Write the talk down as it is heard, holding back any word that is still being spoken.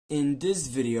In this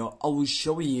video, I will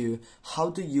show you how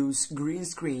to use green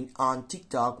screen on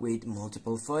TikTok with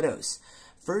multiple photos.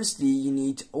 Firstly, you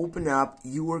need to open up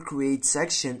your create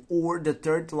section or the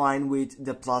third line with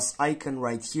the plus icon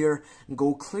right here.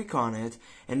 Go click on it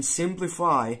and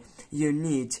simplify. You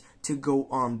need to go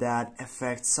on that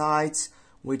effect sites,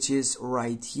 which is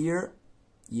right here.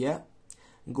 Yeah,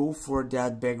 go for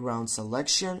that background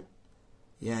selection.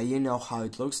 Yeah, you know how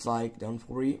it looks like, don't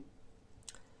worry.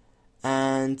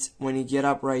 And when you get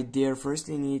up right there, first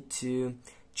you need to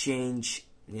change,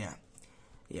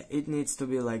 it needs to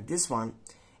be like this one.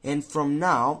 And from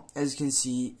now, as you can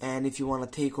see, and if you want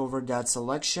to take over that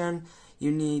selection,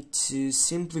 you need to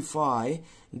simplify,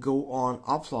 go on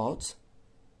upload.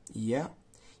 Yeah,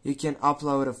 you can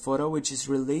upload a photo which is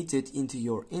related into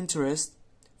your interest,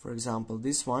 for example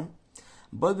this one.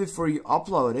 But before you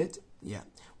upload it,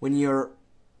 when you're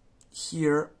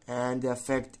here and the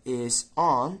effect is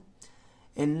on,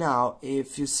 and now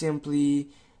if you simply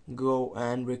go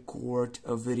and record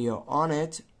a video on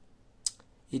it,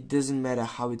 it doesn't matter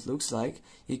how it looks like,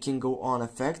 you can go on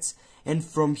effects, and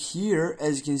from here,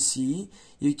 as you can see,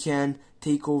 you can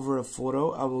take over a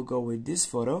photo. I will go with this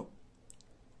photo.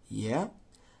 Yeah,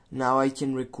 now I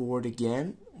can record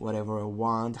again whatever I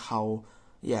want. How,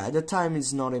 the time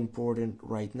is not important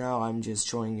right now, I'm just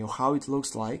showing you how it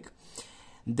looks like.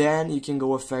 Then you can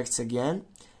go effects again.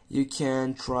 You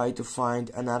can try to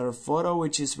find another photo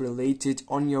which is related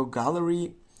on your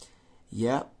gallery.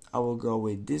 Yeah, I will go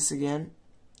with this again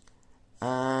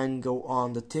and go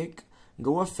on the tick,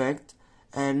 go effect.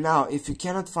 And now if you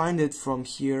cannot find it from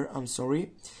here, I'm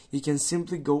sorry, you can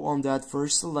simply go on that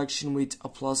first selection with a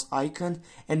plus icon,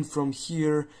 and from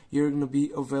here you're gonna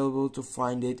be available to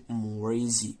find it more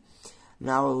easy.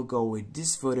 Now I'll go with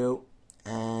this photo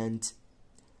and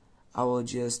I will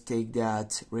just take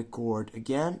that record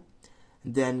again,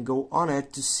 then go on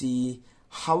it to see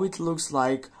how it looks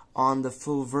like on the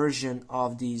full version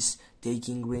of this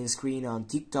taking green screen on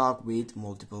TikTok with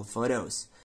multiple photos.